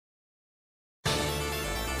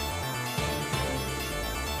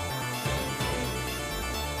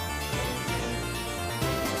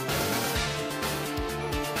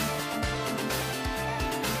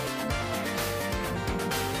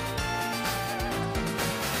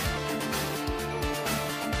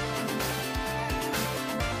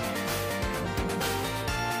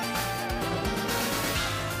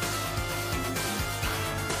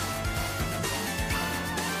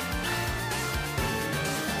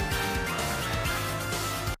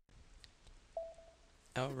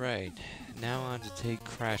Alright, now on to take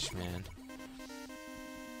CrashMan.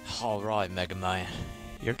 Alright, MegaMan,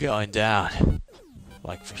 you're going down.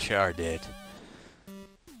 Like for sure did.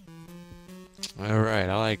 Alright,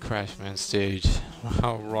 I like CrashMan stage.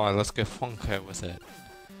 Alright, let's get funky with it.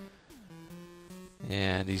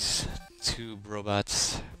 Yeah, these two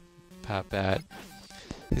robots pop out.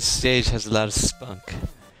 This stage has a lot of spunk.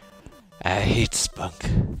 I hate spunk.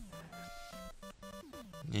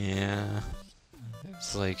 Yeah.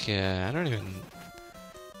 It's like, I don't even...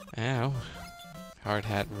 Ow. Hard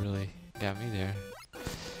hat really got me there.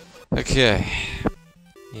 Okay.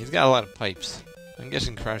 He's got a lot of pipes. I'm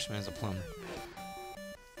guessing CrashMan's a plumber.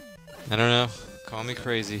 I don't know. Call me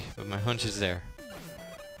crazy, but my hunch is there.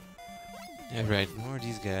 Alright, more of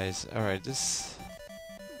these guys. Alright, this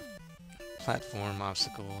platform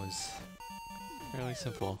obstacle is fairly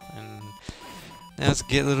simple. And now it's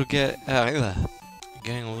getting a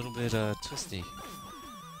little bit twisty.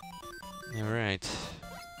 Alright.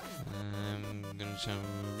 I'm gonna jump.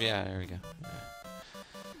 Yeah, there we go.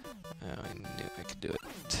 Oh, I knew I could do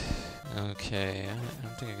it. Okay, I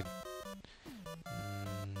don't think I could.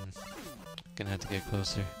 Gonna have to get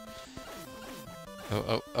closer.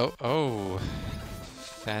 Oh!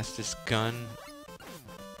 Fastest gun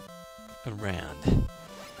around.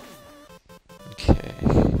 Okay.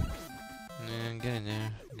 Get in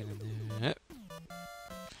there. Get in there.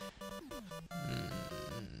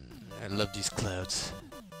 I love these clouds.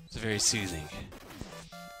 It's very soothing.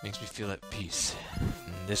 Makes me feel at peace.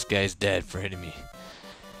 And this guy's dead for hitting me.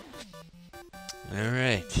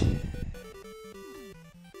 Alright.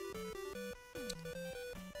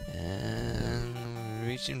 And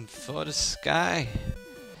reaching for the sky.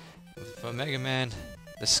 For MegaMan,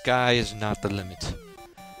 the sky is not the limit.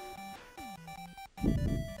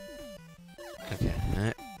 Okay.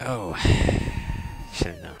 Oh. Should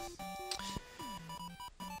have known.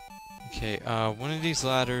 Okay, one of these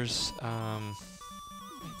ladders, I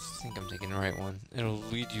think I'm taking the right one. It'll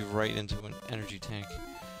lead you right into an energy tank.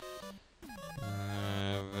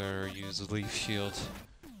 Better use the leaf shield.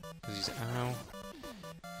 Cause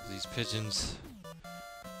these pigeons,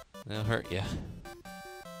 they'll hurt ya.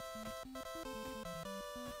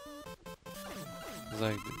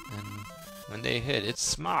 Like, and when they hit, it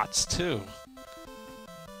smarts too.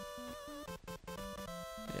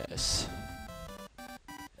 Yes.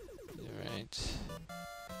 Alright.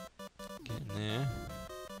 Get in there.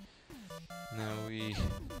 Now we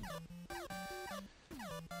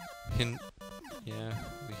can,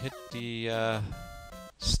 we hit the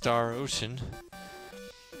Star Ocean.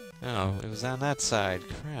 Oh, it was on that side.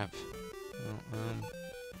 Crap. Well,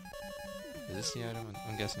 is this the item?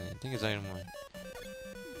 I'm guessing it. I think it's item 1.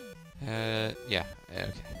 Yeah.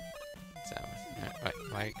 Okay. It's that one. Alright,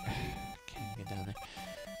 why can't get down there?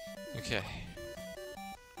 Okay.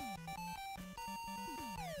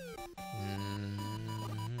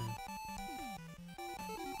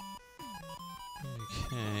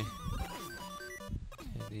 Okay.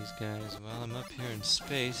 These guys, while I'm up here in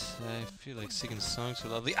space, I feel like singing a song to a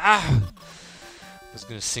lovely... I was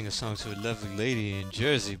gonna sing a song to a lovely lady in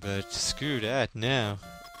Jersey, but screw that now.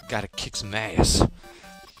 Gotta kick some ass.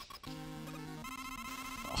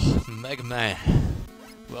 Oh, MegaMan.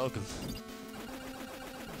 Welcome.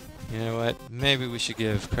 You know what? Maybe we should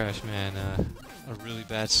give CrashMan a really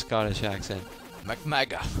bad Scottish accent.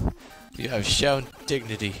 McMega, you have shown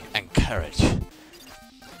dignity and courage.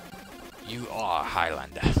 You are a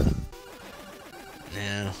Highlander.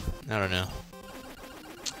 No, I don't know.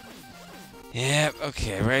 Yep,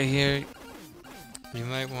 okay, right here. You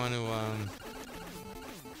might want to,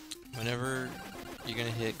 whenever you're gonna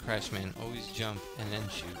hit CrashMan, always jump and then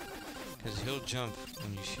shoot. Because he'll jump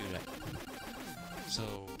when you shoot at him.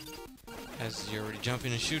 So, as you're already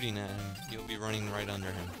jumping and shooting at him, you'll be running right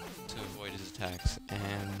under him to avoid his attacks.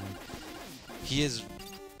 And he is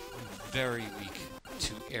very weak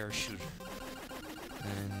to air shooter.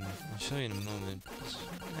 And I'll show you in a moment.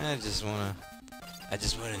 I just wanna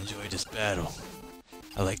enjoy this battle.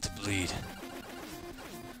 I like to bleed.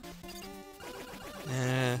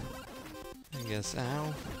 I guess,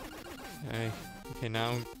 ow. Okay, now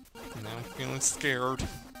I'm feeling scared.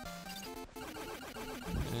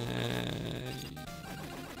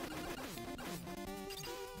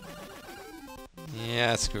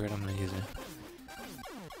 Yeah, screw it, I'm gonna use it.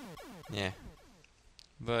 Yeah.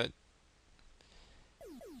 But,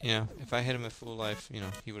 if I hit him at full life,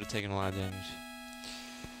 he would have taken a lot of damage.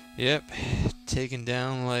 Yep, taken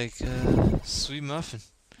down like Sweet Muffin.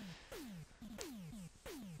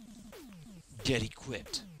 Get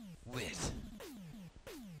equipped with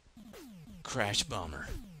Crash Bomber.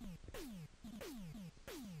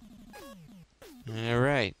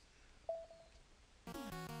 Alright.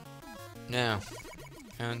 Now,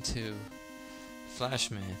 on to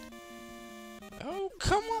FlashMan. Oh,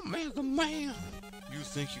 come on, MegaMan! You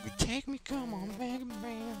think you can take me? Come on,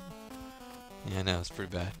 MegaMan! Yeah, I know, it's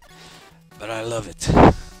pretty bad. But I love it.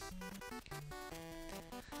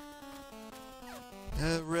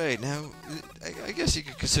 Right, now, I guess you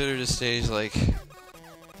could consider this stage like,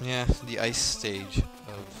 yeah, the ice stage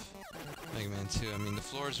of Mega Man 2. I mean, the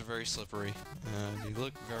floors are very slippery. They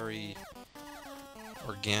look very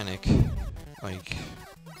organic, like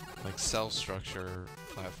cell structure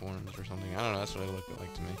platforms or something. I don't know, that's what they look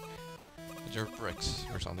like to me. They're bricks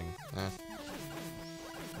or something. But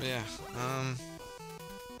yeah,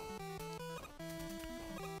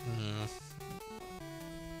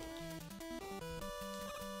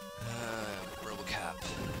 RoboCop,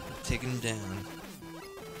 taking him down.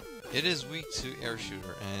 It is weak to air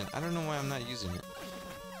shooter, and I don't know why I'm not using it.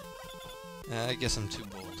 I guess I'm too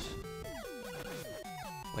bold.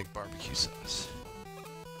 Like barbecue sauce.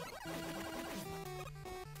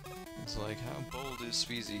 It's like, how bold is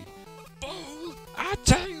Speezi? Bold? I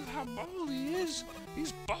tell you how bold he is.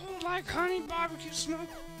 He's bold like honey barbecue smoke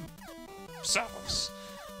sauce.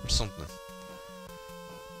 Or something.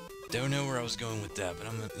 Don't know where I was going with that, but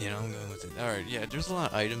I'm going with it. Alright, yeah, there's a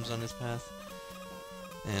lot of items on this path.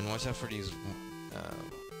 And watch out for these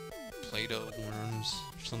Play-Doh worms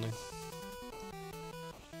or something.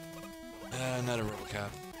 Not a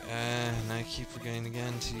RoboCop. And I keep forgetting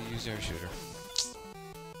again to use air shooter.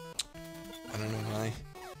 I don't know why.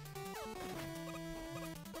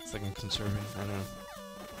 It's like I'm conserving. I don't know.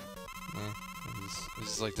 Yeah, I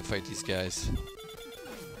just like to fight these guys.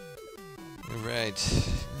 Alright.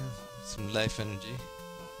 Some life energy.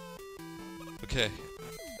 Okay.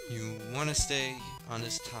 You want to stay on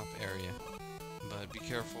this top area, but be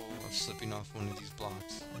careful of slipping off one of these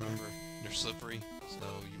blocks. Remember, they're slippery, so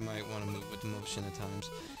you might want to move with the motion at times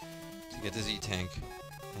to get the Z-Tank.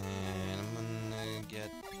 And I'm gonna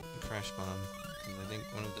get a crash bomb. I think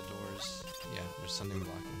one of the doors, yeah, there's something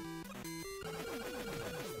blocking.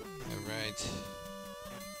 Alright.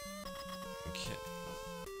 Okay.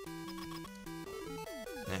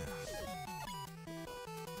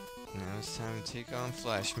 Now it's time to take on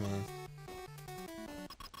FlashMan.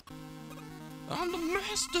 I'm the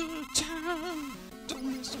master of time. Don't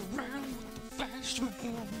mess around with the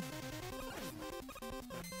FlashMan.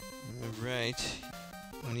 Alright.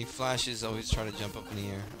 When he flashes, always try to jump up in the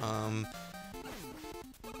air.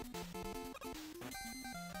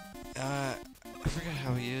 I forgot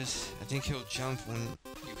how he is. I think he'll jump when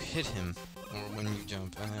you hit him, or when you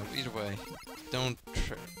jump. Either way, don't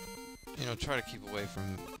try to keep away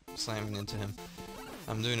from slamming into him.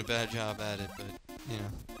 I'm doing a bad job at it, but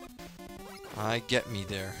get me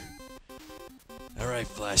there. Alright,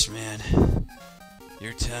 FlashMan,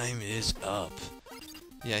 your time is up.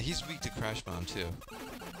 Yeah, he's weak to Crash Bomb too.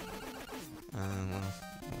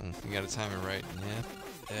 You gotta time it right.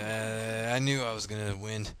 Yeah. I knew I was gonna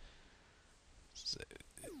win.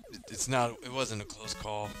 It wasn't a close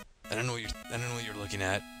call. I don't know what you're looking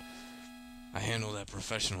at. I handle that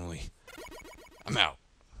professionally. I'm out.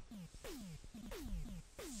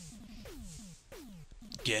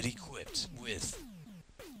 Get equipped with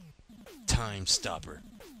Time Stopper.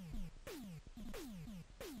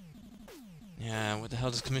 Yeah, what the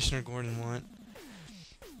hell does Commissioner Gordon want?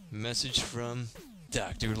 Message from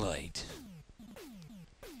Dr. Light.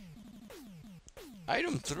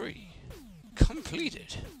 Item 3.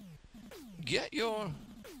 Completed. Get your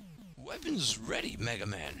weapons ready,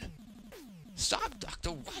 MegaMan. Stop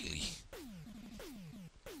Dr.Wily.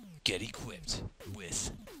 Get equipped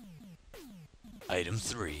with Item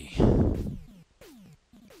 3.